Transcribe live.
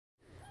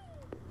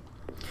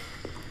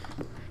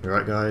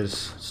Alright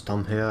guys, it's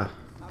Tom here,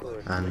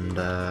 and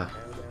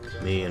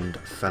me and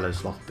fellow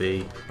Sloth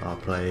B are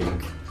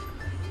playing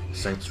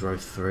Saints Row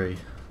 3,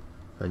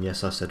 and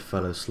yes, I said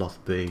fellow Sloth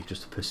B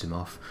just to piss him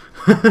off.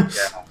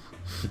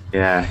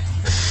 Yeah.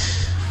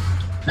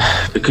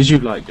 Because you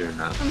like doing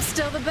that. I'm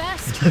still the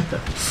best.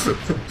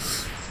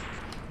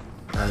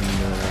 And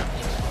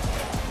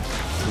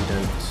we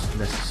don't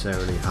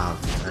necessarily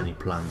have any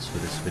plans for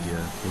this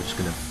video. We're just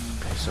gonna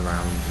piss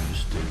around and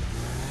just do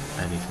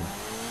anything.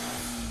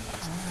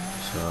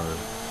 So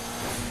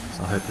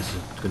I hope this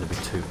isn't gonna be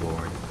too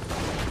boring.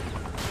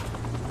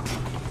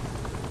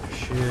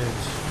 Shit.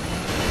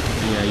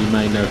 Yeah, you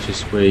may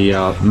notice we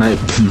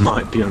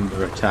might be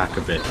under attack a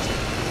bit.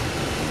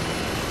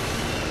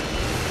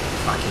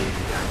 Fucking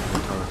gang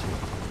mentality.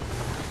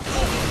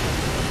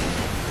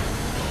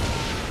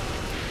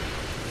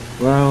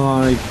 Well,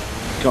 I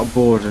got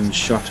bored and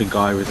shot a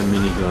guy with a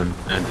minigun,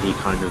 and he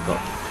kind of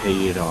got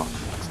paid off.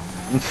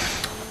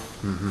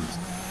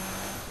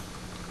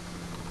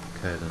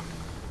 Okay then.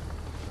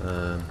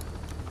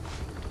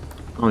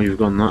 Oh, you've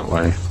gone that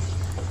way.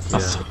 Yeah.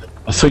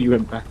 I thought you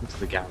went back into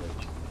the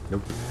garage.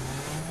 Nope.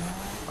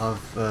 I've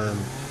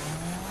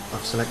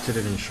selected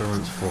an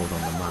insurance fraud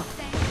on the map,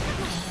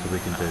 so we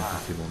can do it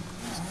if you want.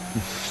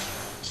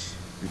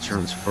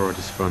 Insurance fraud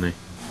is funny.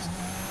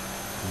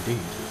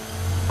 Indeed.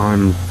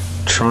 I'm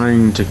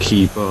trying to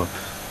keep up.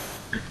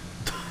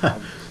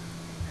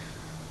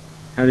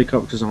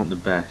 Helicopters aren't the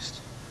best.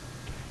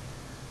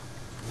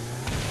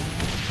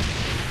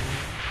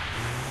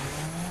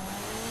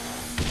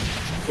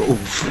 Oh.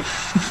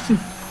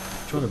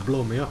 Trying to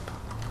blow me up.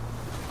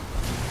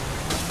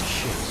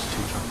 Shit, it's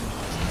two choppers.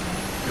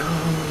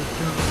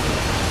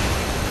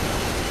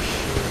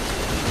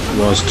 It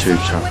was two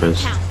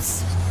choppers.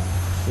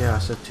 Yeah, I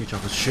said two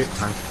choppers. Shit,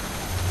 tank.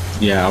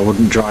 Yeah, I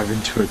wouldn't drive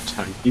into a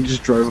tank. You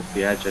just drove off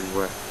the edge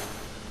anyway.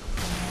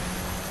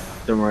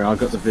 Don't worry, I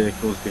got the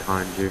vehicles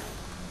behind you.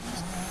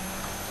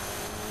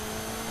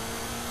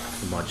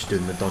 Am I just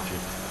doing the dodgy?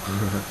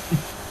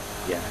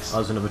 Yes.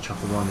 There's another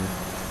chopper running.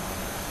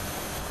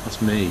 That's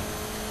me.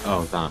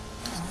 Oh, that.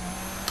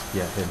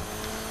 Yeah, him.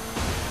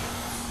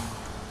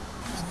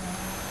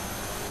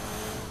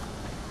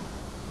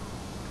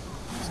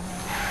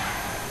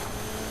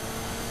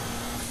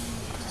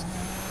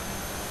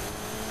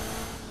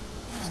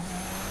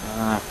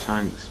 Ah,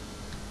 tanks.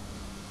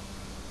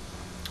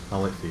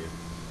 I'll wait for you.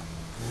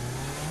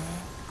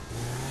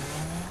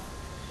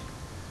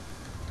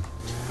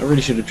 I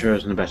really should have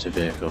chosen a better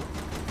vehicle.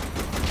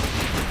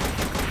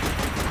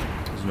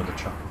 There's another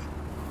chopper.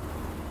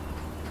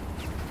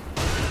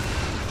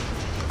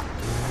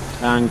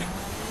 Tank.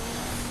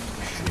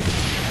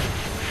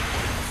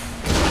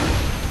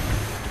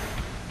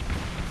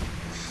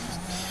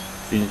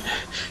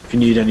 If you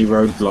need any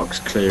roadblocks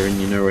clearing,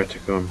 you know where to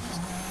come.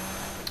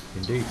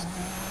 Indeed.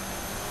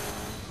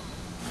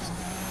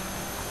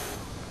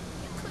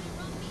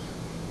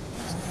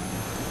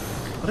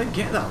 I don't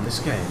get that on this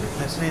game. If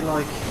they say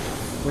like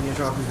when you're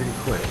driving really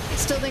quick.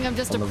 Still think I'm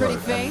just a on the pretty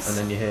road, face. and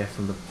then you hear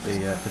from the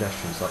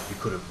pedestrians like you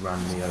could have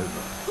ran me over.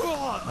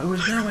 I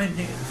was nowhere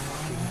near the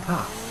fucking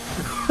path.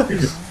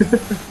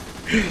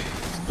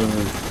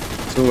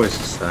 It's always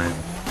the same.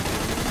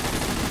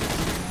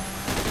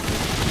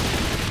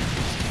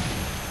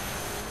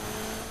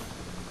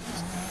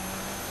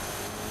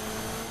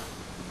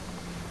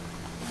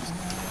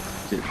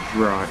 Is it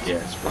right? Yeah,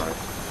 it's right.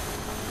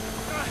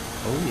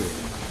 Oh yeah.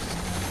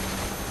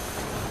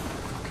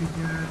 Fucking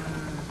yeah.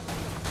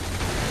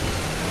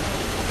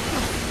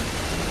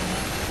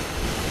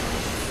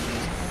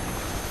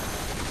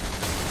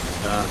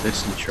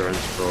 This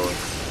insurance fraud.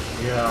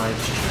 Yeah, I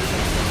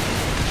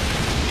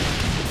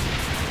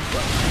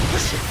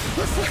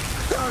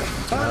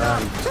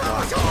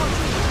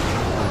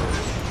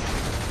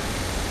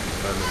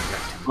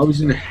I was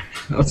in a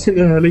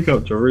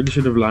helicopter. I really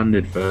should have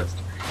landed first.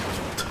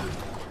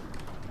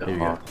 Here we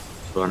go.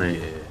 Funny.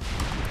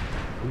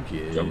 Oh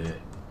yeah. Jump.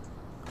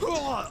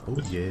 Oh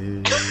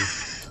yeah.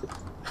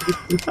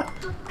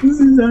 This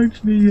is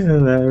actually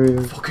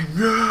hilarious. Fucking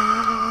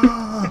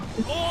yeah.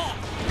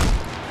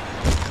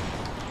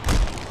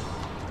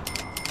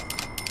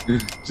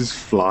 Just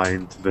fly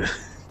into the.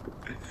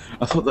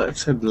 I thought that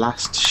said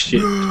last ship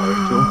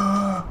title.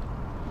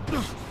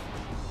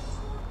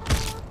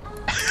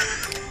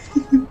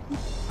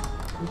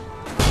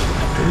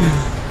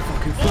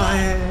 Fucking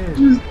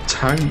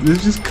flying.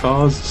 There's just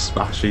cars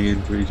smashing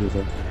into each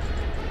other.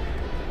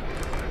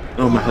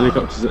 Oh, my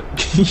helicopter's.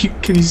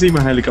 Can you see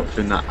my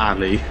helicopter in that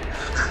alley?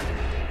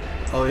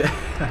 Oh yeah.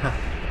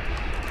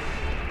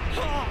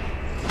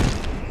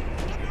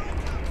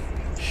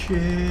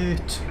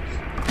 Shit.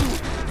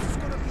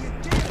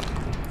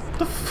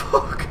 What the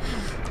fuck?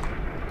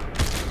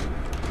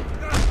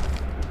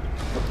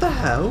 What the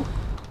hell?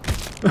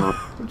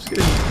 I'm just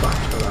getting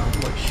bashed around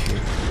like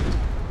shit.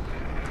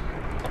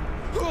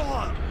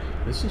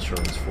 This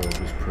insurance fraud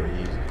was pretty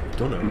easy. We've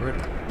done it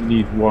already. We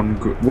need one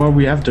good. Well,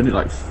 we have done it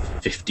like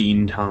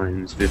 15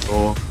 times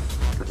before,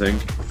 I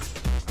think.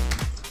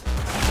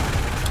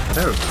 I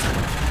don't.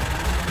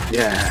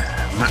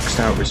 Yeah. maxed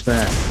out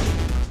respect.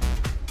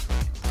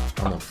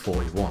 I'm on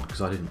 41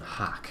 because I didn't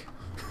hack.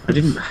 I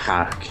didn't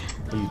hack.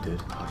 You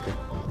did, hacker.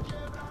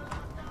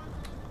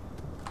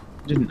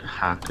 I didn't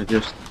hack, I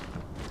just...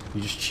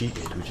 You just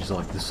cheated, which is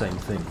like the same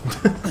thing.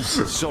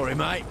 Sorry,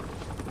 mate.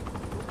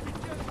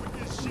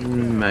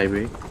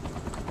 Maybe.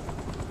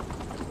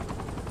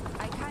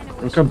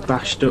 Look how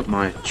bashed up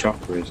my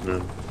chopper is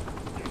now.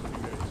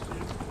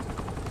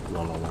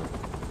 La la la.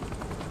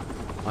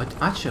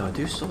 Actually, I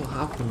do still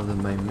have one of the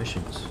main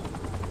missions.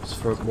 It's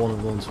for one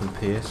of the ones from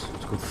Pierce.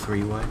 It's called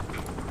Three-Way.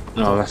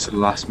 No, that's the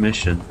last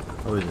mission.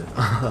 Oh, is it?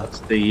 That's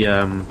the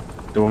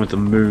one with the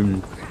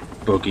moon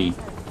buggy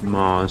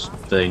Mars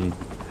thing.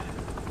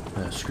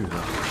 Screw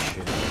that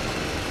shit.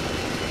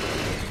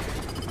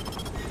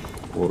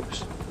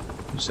 Whoops.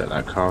 You set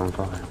that car on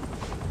fire.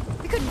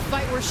 We couldn't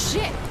fight worth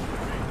shit.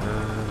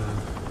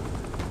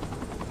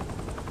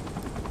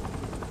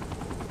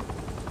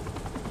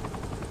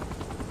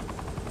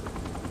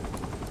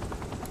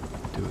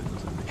 Do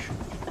another mission.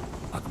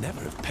 I'd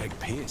never have pegged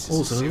Pierce as Oh, a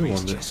there's another serious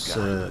one chess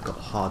that's guy. got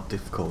hard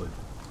difficulty.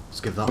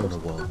 Let's give that one a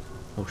whirl.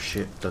 Oh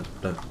shit, don't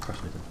press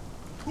anything.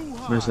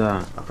 Where's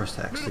that? I pressed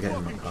X to get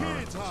in my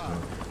car.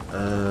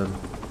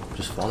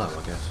 Just follow,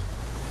 I guess.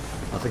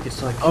 I think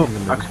it's like Oh, in the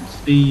I middle. can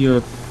see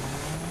your...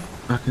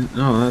 I can...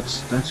 No,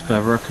 that's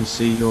clever. I can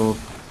see your...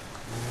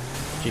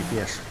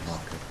 GPS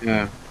marker.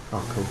 Yeah.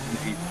 Oh, cool.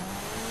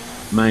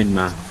 Main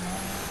map.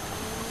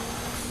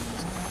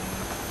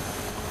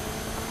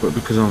 But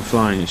because I'm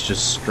flying, it's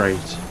just straight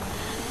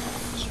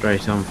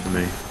on for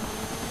me.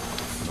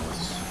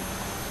 Nice.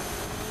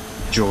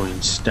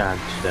 Join Stag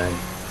today.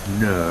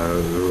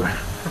 No.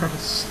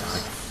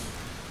 Stag.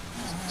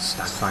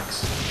 Stag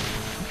fags.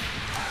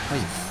 Oh,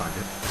 you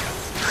faggot.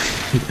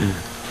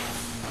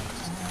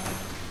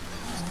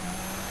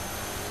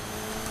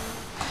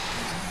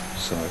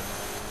 So.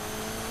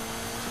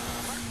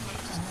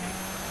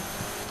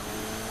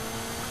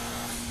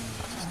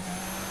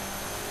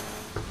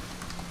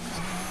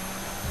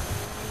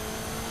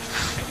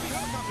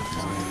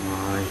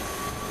 My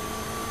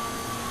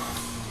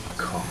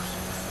Cops.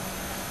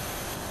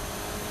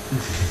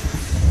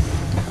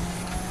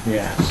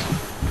 yes.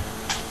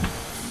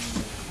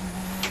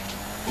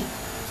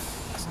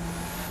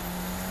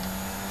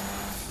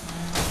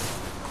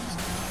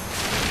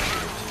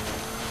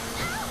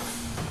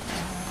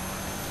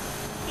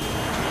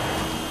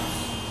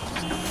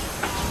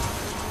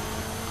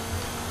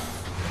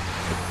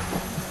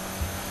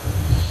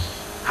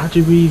 How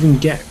did we even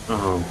get?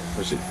 Oh,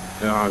 was it?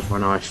 That was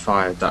when I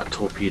fired that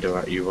torpedo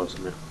at you,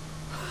 wasn't it?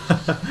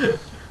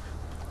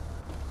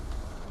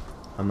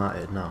 I'm at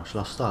it now.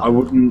 Shall I start? I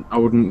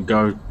wouldn't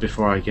go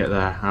before I get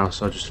there,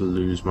 else I'll just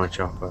lose my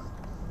chopper.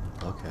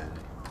 Okay.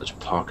 Let's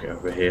park it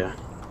over here.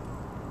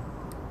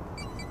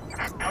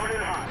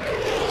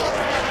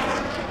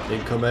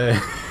 Incoming.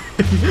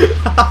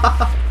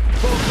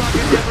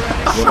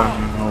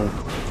 Wow.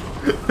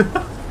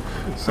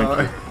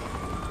 Sorry.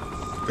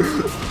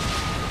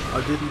 I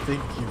didn't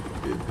think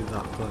you'd be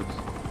that close.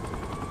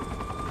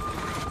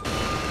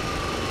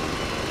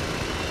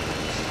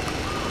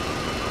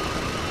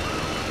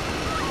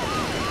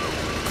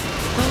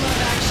 I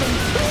love action.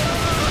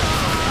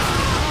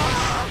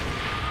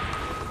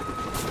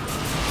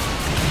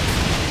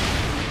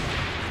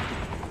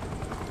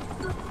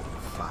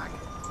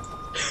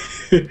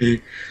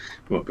 Fag.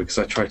 Well, because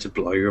I tried to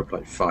blow you up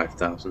like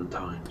 5,000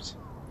 times.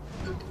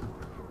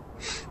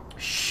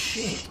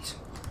 Shit.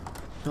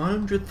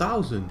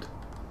 900,000.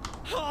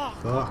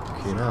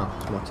 Fuck, you know,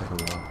 it might take a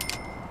while.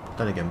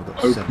 Then again, we've got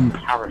Open 7.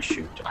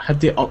 parachute. I had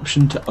the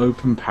option to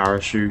open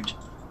parachute.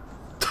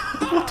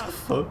 What the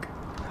fuck?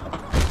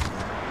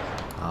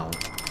 Ow.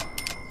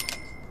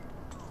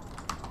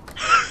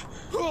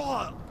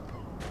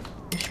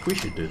 We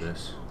should do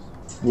this.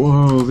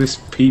 Whoa, this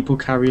people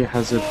carrier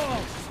has a...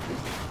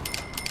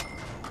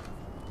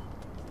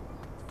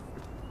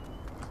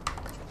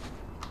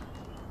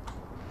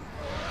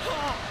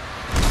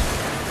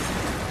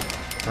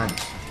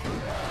 Thanks.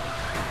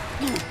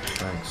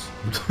 Thanks.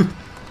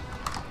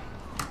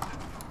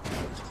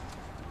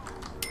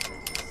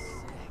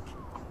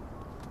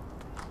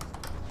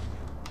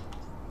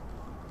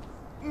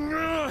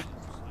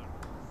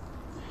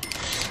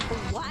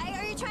 Why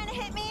are you trying to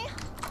hit me?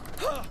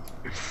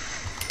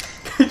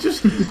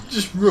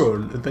 just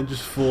run and then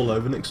just fall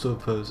over next to a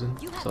person.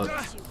 You It's have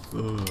like,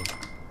 ugh.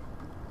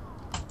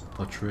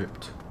 I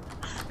tripped.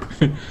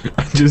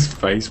 I just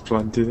face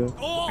planted her.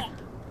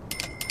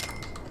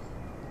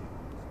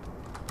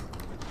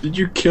 Did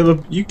you kill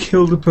a... You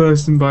killed a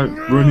person by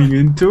running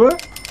into her?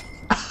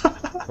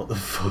 What the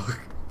fuck?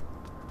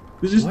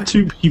 There's just What?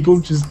 2 people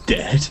just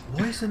dead.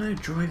 Why is there no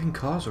driving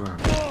cars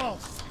around?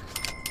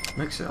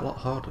 Makes it a lot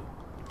harder.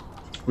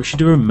 We should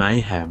do a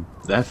mayhem.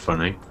 They're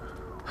funny.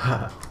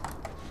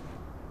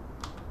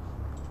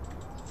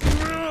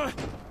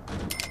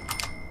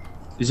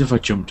 As if I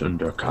jumped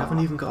under a I car. haven't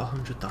even got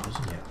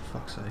 100,000 yet, for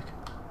fuck's sake.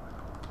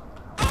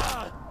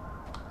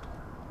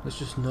 There's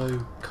just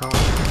no car.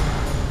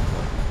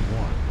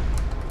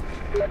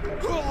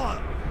 Why?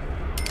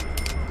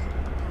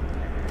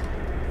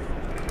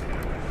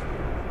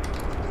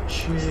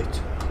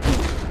 Shit.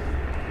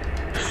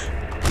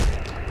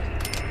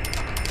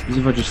 As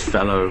if I just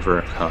fell over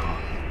a car.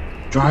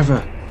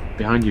 Driver!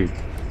 Behind you.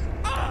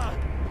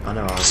 I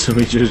know. So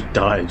he just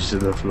dives to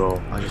the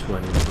floor. I just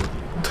went into it.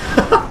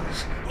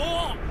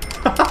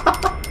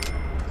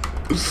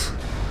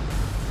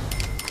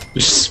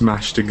 Just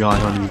smashed a guy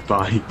on his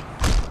bike.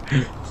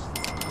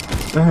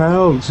 The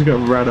hell? Just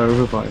got ran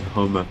over by a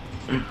Hummer.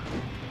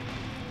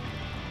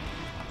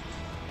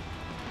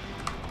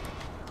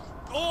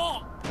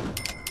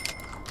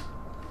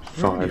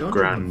 $5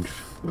 grand.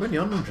 We're only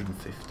on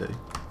 150.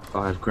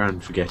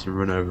 $5 for getting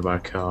run over by a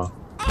car.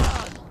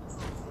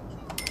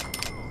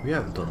 We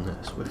haven't done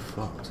this. We're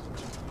fucked.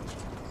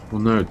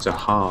 Well, no, it's a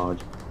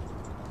hard.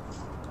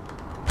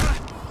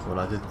 Well,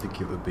 I didn't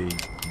think it would be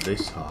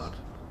this hard.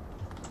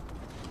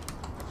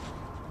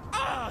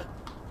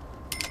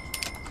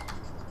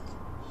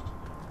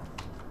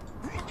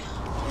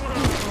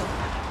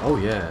 Oh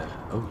yeah.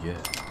 Oh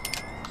yeah.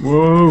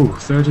 Whoa,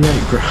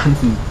 38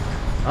 grand.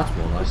 That's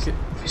more like it.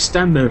 If you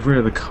stand over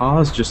here, the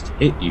cars just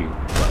hit you.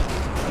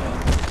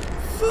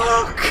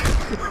 Fuck!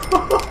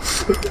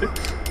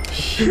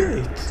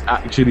 Shit! It's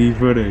actually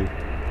funny.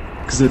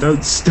 Because they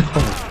don't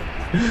stop.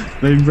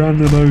 They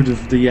ran a load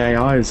of the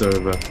AIs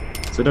over.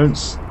 So don't...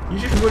 You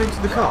just run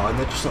into the car and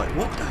they're just like,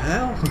 what the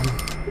hell?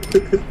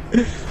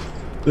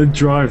 They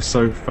drive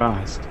so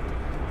fast.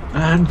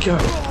 And go.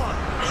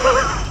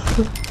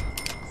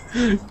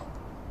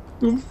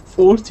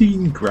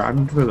 14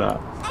 grand for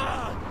that.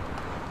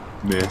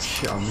 Miss.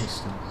 Shit, I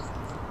missed him.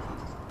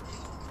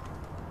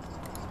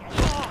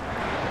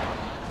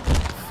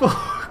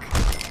 Fuck!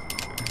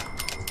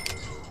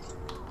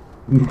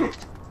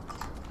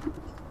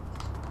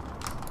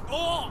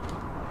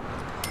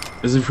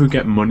 As if we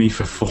get money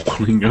for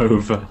falling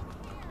over.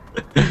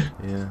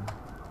 Yeah.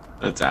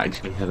 That's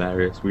actually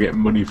hilarious. We get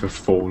money for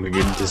falling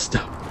into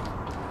stuff.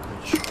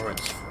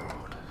 Insurance fraud.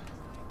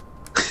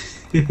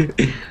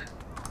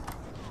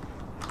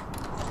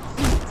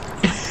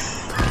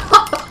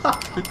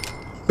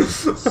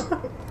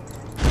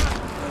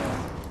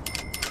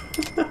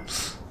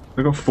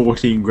 I got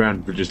 14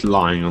 grand for just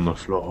lying on the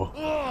floor.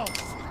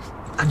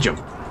 And jump.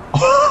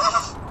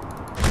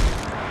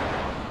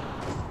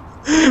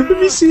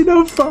 Have you seen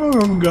how far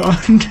I'm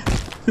gone?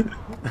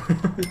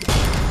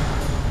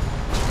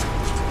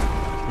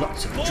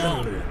 Lots of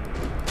adrenaline.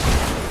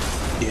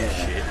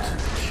 Yeah.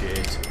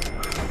 Shit.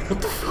 What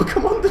the fuck?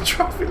 I'm on the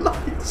traffic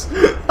lights.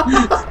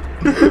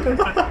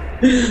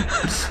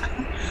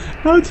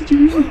 How did you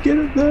even get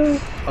up there?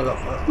 I got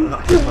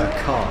hit by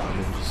a car and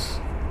then just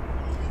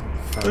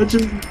fell.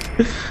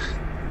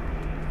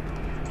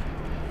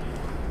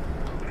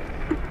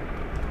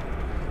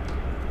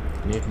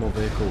 Need more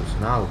vehicles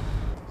now.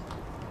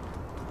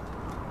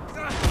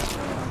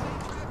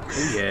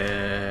 Oh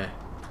yeah.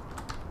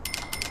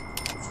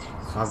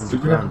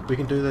 500 grand. We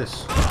can do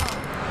this.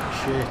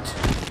 Shit.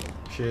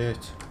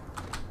 Shit.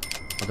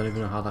 I don't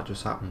even know how that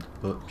just happened,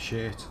 but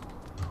shit.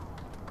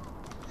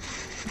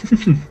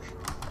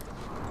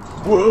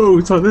 Whoa,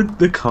 it's like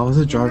the cars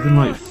are driving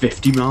like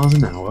 50 miles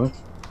an hour.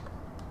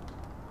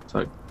 It's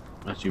like,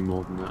 actually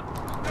more than that.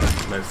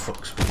 No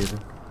fucks forgiven.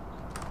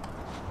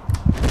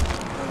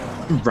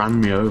 Ran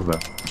me over,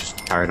 just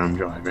carried on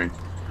driving.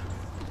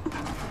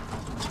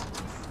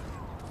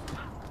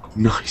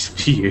 Nice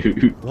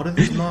view. What are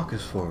these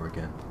markers for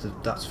again?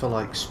 That's for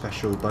like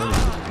special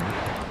bonuses, isn't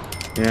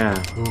it?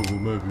 Yeah. Oh, well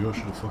maybe I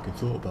should have fucking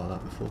thought about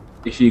that before.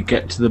 If you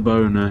get to the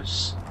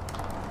bonus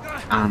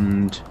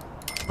and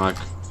like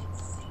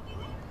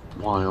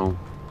while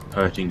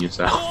hurting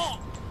yourself.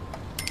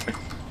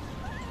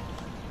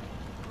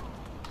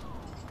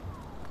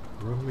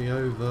 Run me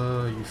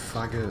over, you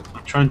faggot.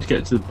 I'm trying to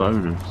get to the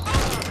bonus.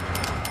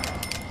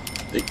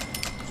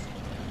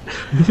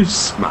 It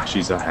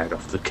smashes her head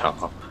off the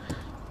car.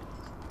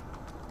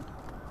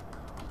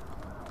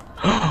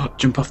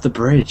 Jump off the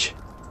bridge.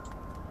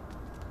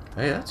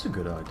 Hey, that's a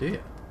good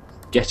idea.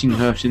 Getting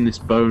hurt in this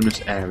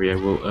bonus area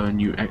will earn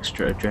you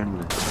extra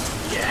adrenaline.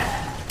 Yeah.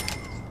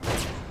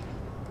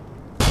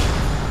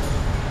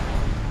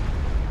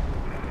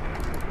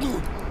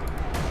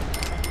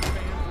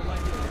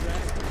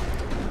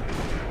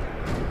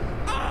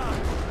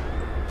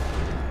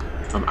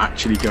 I'm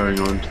actually going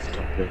on to the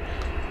top of it.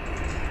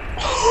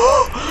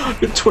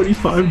 Got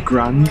 25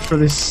 grand for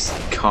this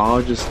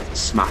car just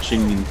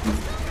smashing into me.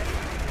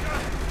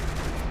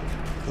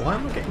 Why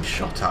am I getting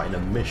shot at in a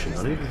mission? I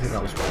didn't even think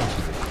that was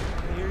possible.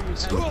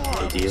 Some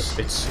idiot.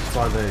 It's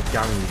by the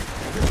gang.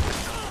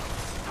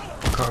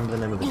 I can't remember the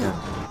name of the gang.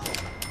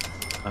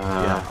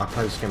 Yeah, I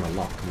play this game a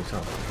lot, can you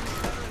tell?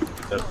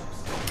 The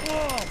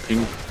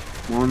pink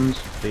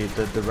ones?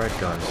 The red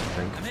guys, I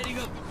think.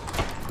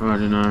 Oh, I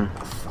don't know.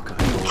 Fuck, I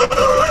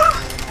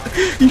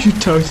You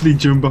should totally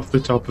jump off the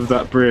top of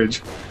that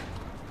bridge.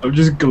 I've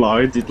just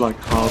glided like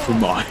half a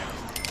mile.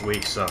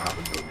 We so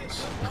haven't done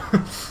this.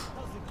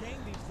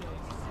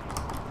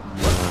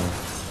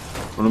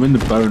 Well, I'm in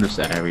the bonus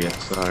area,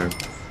 so... I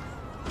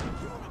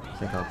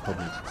think I'll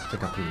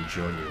probably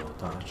join you on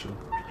that actually.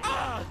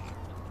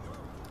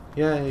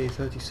 Yay,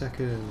 30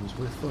 seconds.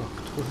 We're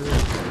fucked. Woohoo.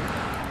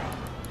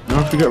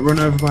 Now if we get run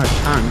over by a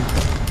tank.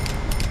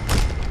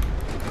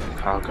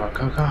 Car.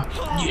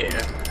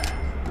 Yeah.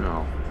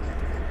 No.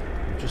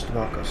 We've just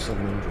about got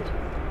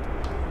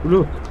 700.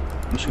 Look.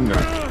 Machine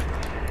gun.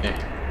 Yeah.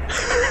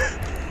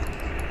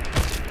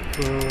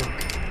 Fuck.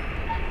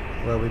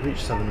 Well, we've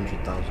reached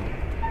 700,000.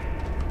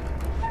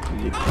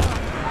 We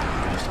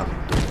just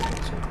haven't done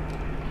it. So.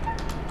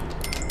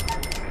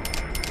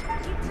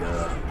 No.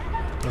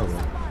 Oh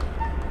well.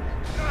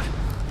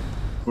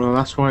 Well,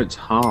 that's why it's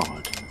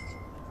hard.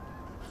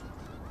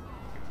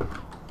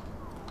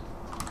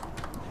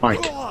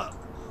 Like.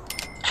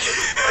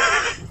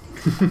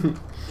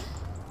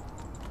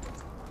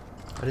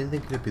 I didn't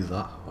think it'd be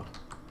that hard.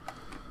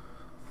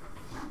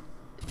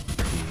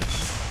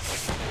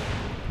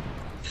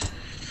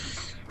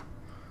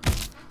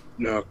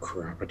 No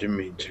crap, I didn't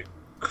mean to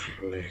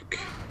click.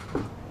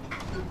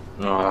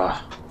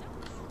 Ah.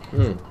 I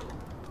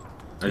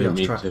didn't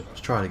mean to.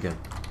 Let's try it again.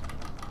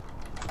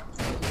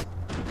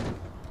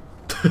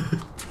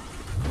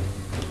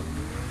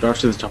 Drive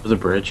to the top of the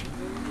bridge.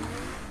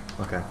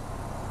 Okay.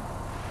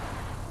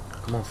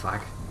 Come on,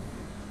 fag.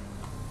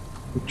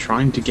 I'm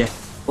trying to get.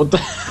 What the?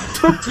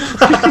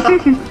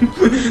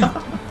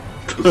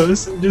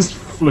 Person just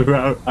flew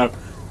out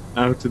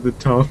to the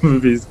top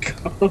of his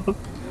car.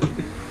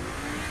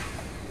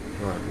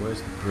 Right,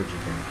 where's the bridge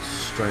again? It's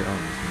straight on,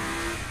 isn't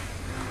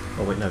it?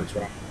 Oh wait, no, it's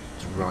right.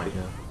 It's right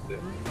now.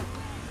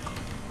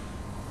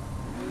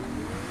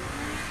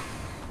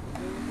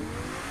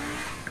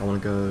 I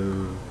want to go.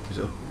 Is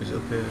it up? Is it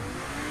up here?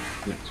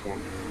 Next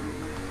one.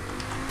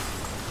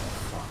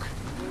 Fuck.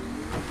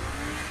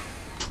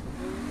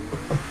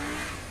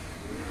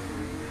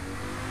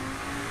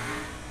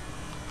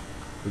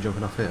 We're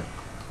jumping off here.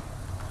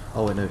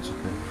 Oh wait, no, it's up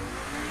here.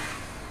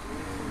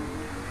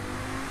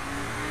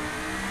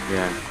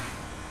 Yeah.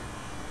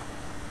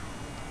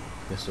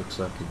 This looks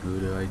like a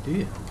good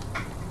idea.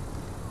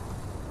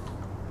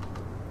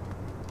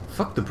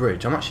 Fuck the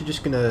bridge. I'm actually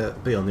just gonna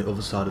be on the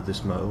other side of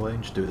this motorway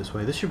and just do it this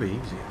way. This should be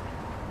easier.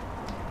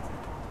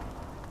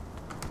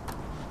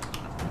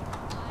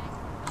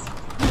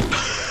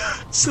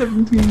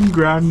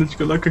 $17,000. It's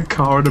got like a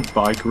car and a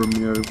bike run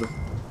me over.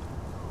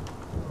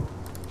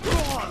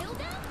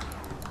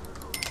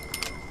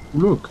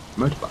 Look,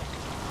 motorbike.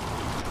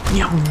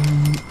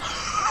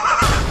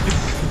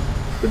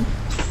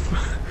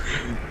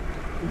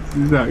 This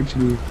is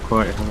actually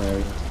quite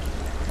hilarious.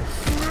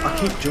 I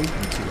keep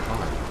jumping too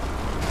high.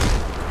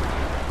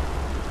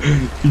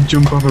 If you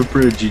jump off a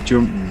bridge, you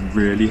jump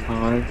really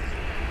high.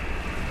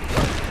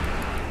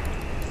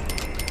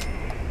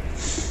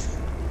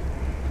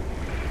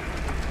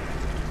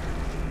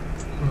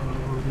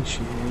 Holy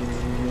shit.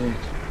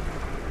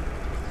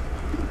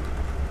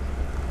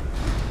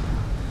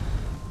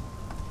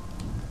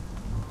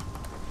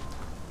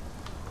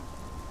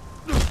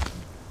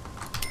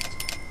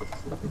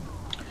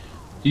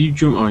 Did you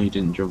jump? Oh, you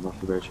didn't jump off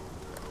the bridge.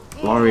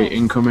 Lorry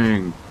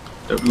incoming.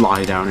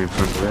 Lie down in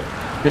front of it.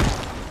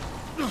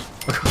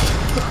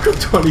 I've got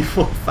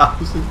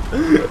 24,000.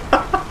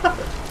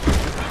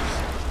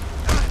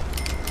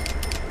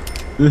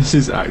 This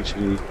is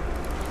actually.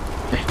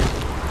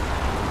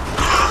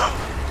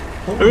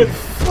 Holy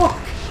fuck!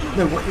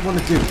 No, what you want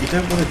to do, you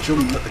don't want to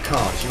jump at the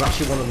cars, you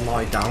actually want to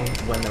lie down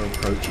when they're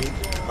approaching.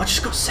 I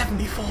just got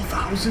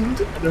 74,000!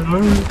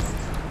 No.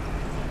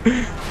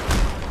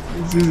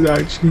 This is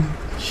actually.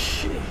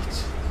 Shit.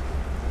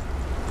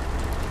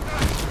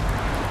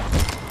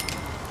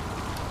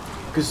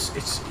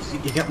 Because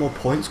you get more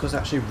points because they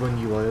actually run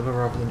you over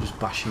rather than just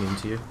bashing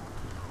into you.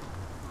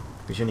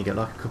 Because you only get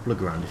like a couple of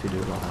grand if you do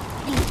it like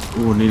that.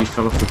 Oh, nearly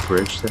fell off the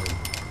bridge then.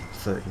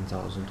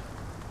 13,000.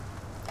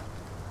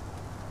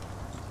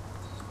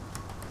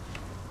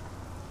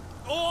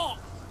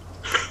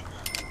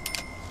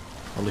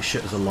 Holy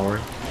shit, there's a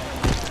lorry.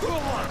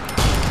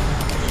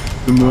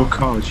 The more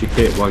cars you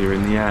hit while you're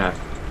in the air,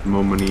 the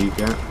more money you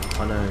get.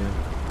 I know, yeah.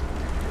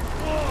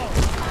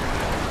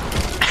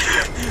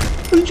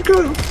 You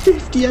got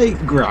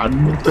 58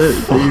 grand.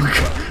 13.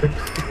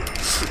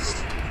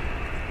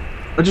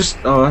 I just.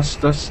 Oh,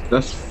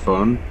 that's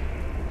fun.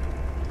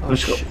 Oh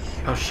shit,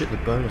 oh shit, the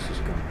bonus has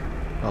gone.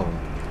 Oh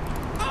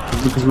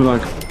well. Because we're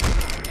like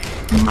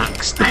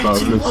max the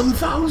bonus.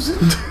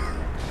 81,000!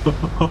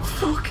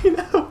 Fucking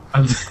hell!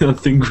 I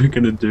think we're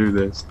gonna do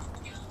this.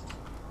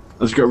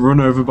 I just got run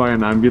over by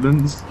an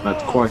ambulance.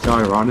 That's quite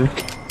ironic.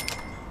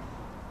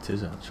 It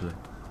is actually.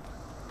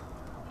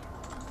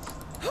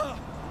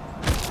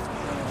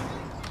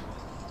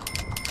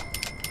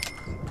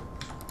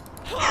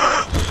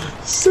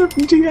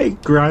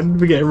 $78 grand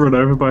for getting run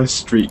over by a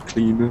street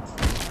cleaner.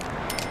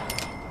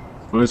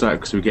 Why is that?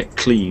 Because we get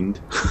cleaned.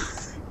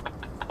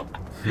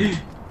 I'm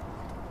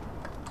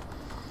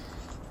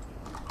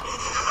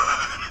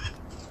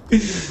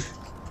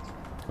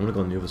gonna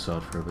go on the other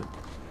side for a bit.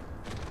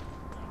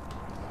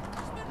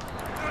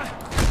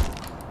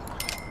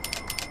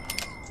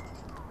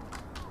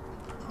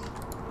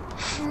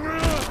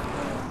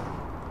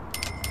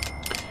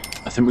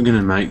 I think we're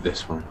gonna make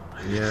this one. I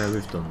Yeah,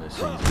 we've done this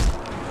easy.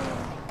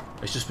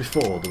 It's just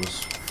before there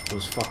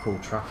was fuck all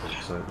traffic,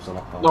 so it was a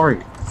lot harder. Lorry.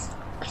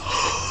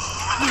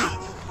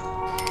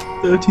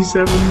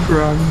 37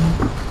 grand.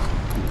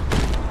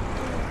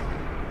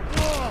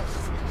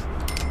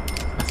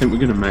 I think we're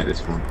gonna make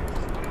this one.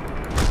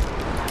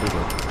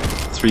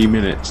 3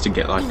 minutes to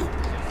get like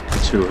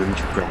 200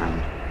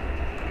 grand.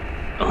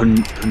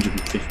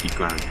 150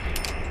 grand.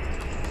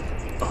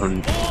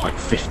 Like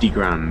 50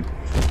 grand.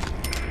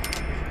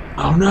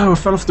 Oh no, I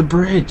fell off the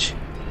bridge.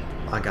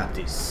 I got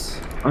this.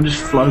 I'm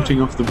just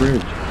floating off the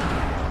bridge.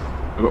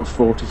 I got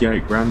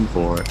 48 grand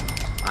for it.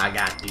 I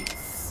got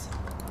this.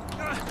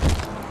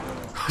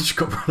 I just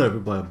got run over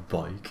by a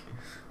bike.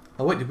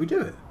 Oh wait, did we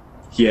do it?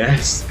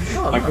 Yes,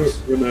 Oh, I nice.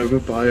 got run over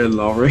by a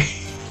lorry.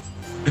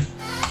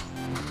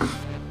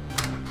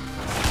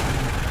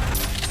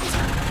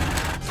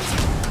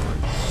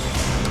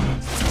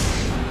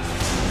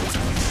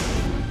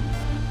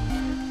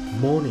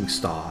 Morning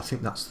Star, I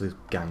think that's the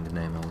gang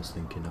name I was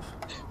thinking of.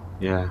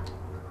 Yeah,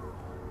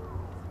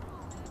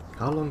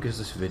 How long is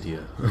this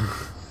video?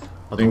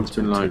 I think it's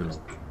been too like-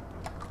 long.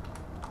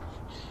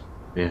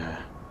 yeah.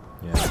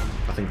 Yeah,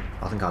 I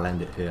think I'll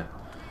end it here.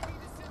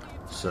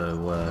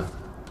 So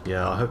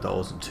yeah, I hope that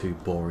wasn't too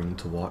boring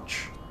to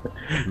watch.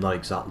 I'm not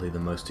exactly the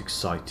most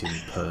exciting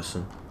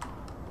person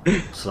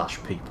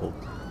 / people.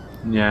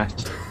 Yeah,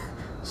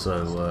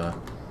 So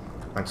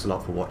thanks a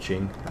lot for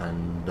watching,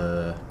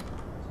 and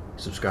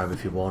subscribe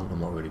if you want. I'm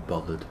not really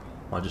bothered.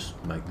 I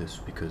just make this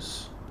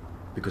because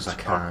I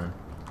can.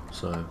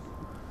 So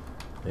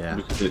yeah,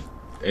 because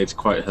it's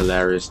quite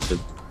hilarious to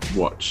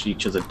watch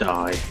each other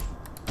die.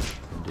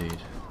 indeed.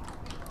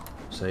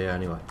 So yeah,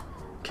 anyway.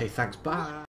 Okay, thanks. Bye.